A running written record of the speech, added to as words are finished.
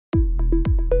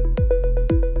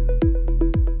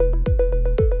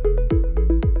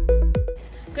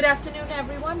Good afternoon,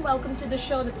 everyone. Welcome to the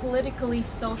show, The Politically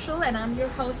Social, and I'm your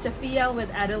host, Afia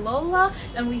with Adelola,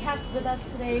 and we have with us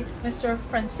today Mr.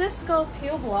 Francisco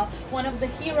Puebla, one of the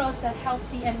heroes that helped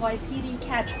the NYPD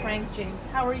catch Frank James.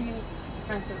 How are you,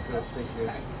 Francisco? Good, thank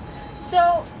you.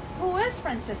 So, who is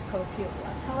Francisco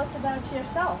Puebla? Tell us about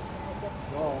yourself.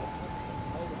 Well,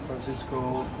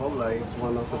 Francisco Puebla is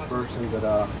one of the persons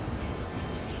that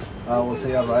I would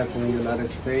say arrived in the United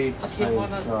States since I would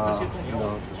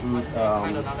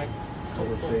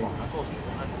say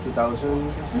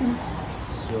 2000.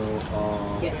 So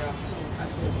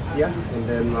yeah, and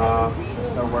then I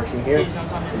started working here, and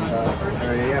here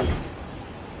I am.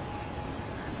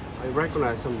 I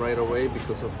recognize him right away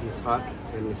because of his hat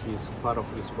and his part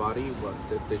of his body, what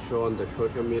they show on the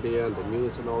social media and the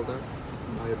news and all that.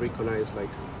 I recognize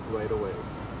like right away.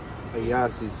 I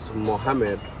asked, is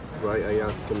Mohammed, right? I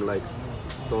asked him like,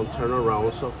 don't turn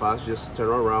around so fast, just turn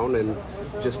around and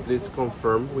just please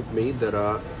confirm with me that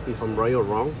if I'm right or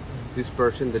wrong, this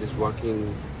person that is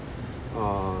walking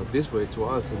this way to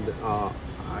us, and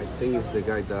I think it's the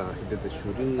guy that he did the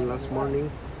shooting last morning,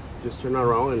 just turn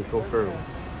around and confirm.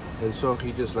 And so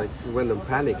he just like, he went in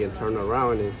panic and turned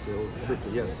around and said, oh shoot,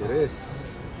 yes it is,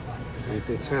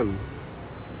 it's him.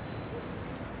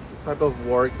 Type of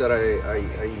work that I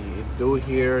do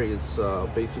here is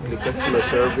basically customer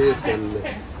service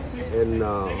and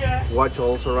watch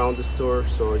also around the store.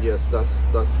 So yes,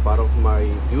 that's part of my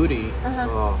duty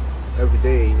every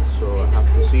day. So I have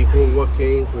to see who walk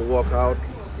in, who walk out,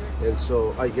 and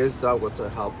so I guess that would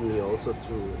help me also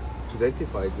to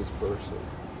identify this person.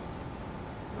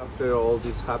 After all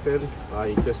this happened,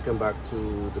 I just came back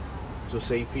to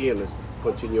Saifee and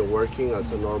continue working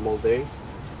as a normal day.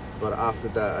 But after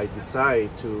that, I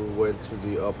decided to went to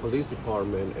the police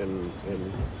department and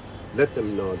let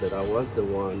them know that I was the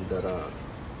one that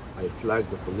I flagged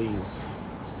the police.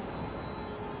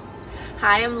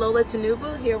 Hi, I'm Lola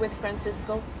Tinubu here with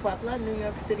Francisco Puebla, New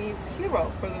York City's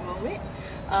hero for the moment.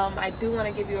 I do want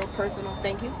to give you a personal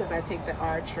thank you because I take the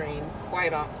R train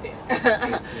quite often.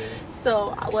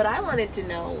 So what I wanted to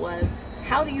know was,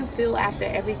 how do you feel after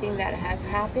everything that has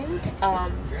happened?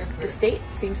 The state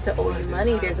seems to owe you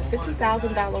money. There's a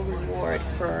 $50,000 reward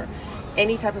for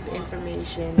any type of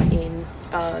information in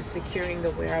securing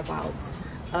the whereabouts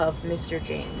of Mr.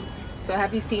 James. So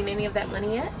have you seen any of that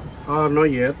money yet? Not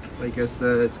yet. I guess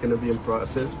that it's going to be in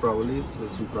process, probably. So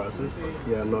it's in process. But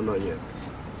yeah, no, not yet.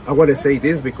 I want to say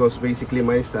this because basically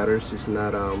my status is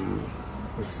not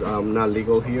not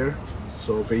legal here.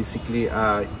 So basically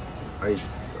I'm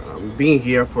being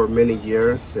here for many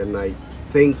years, and I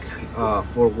think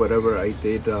for whatever I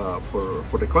did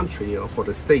for the country, for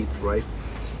the state, right?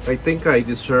 I think I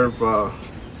deserve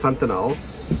something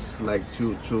else, like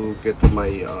to get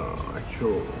my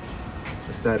actual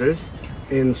status.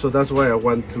 And so that's why I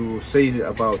want to say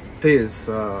about this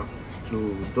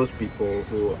to those people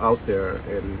who are out there,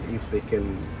 and if they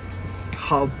can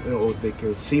help or they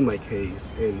can see my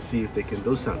case and see if they can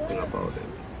do something about it.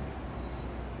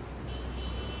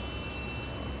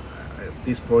 At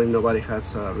this point, nobody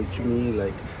has reached me,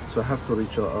 like, so I have to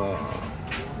reach a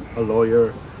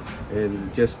lawyer,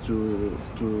 and just to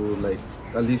like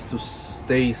at least to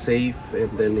stay safe.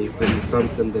 And then if there is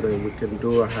something that we can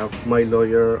do, I have my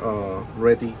lawyer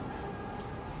ready.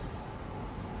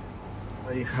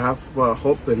 I have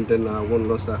hope, and then I won't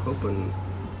lose that hope, and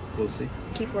we'll see.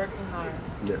 Keep working hard.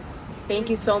 Yes. Thank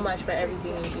you so much for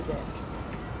everything you did.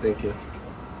 Thank you.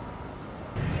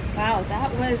 Wow,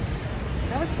 that was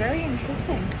very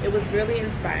interesting. It was really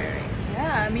inspiring.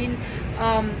 Yeah, I mean,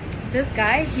 this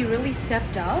guy, he really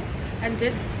stepped up and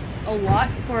did a lot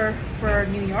for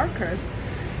New Yorkers.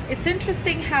 It's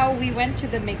interesting how we went to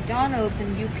the McDonald's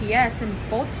and UPS, and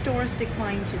both stores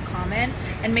declined to comment.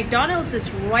 And McDonald's is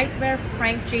right where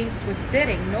Frank James was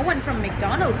sitting. No one from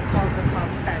McDonald's called the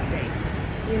cops that day.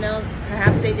 You know,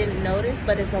 perhaps they didn't notice,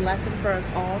 but it's a lesson for us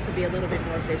all to be a little bit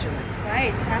more vigilant.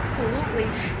 Right, absolutely.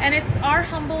 And it's our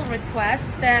humble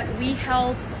request that we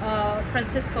help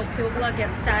Francisco Puebla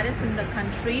get status in the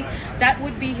country. That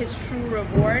would be his true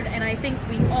reward, and I think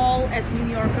we all, as New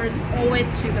Yorkers, owe it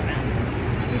to the man.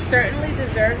 He certainly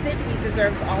deserves it. He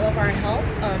deserves all of our help.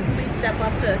 Please step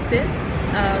up to assist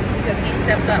because he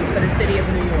stepped up for the city of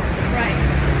New York. Right.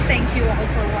 Thank you all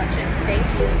for watching. Thank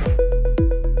you.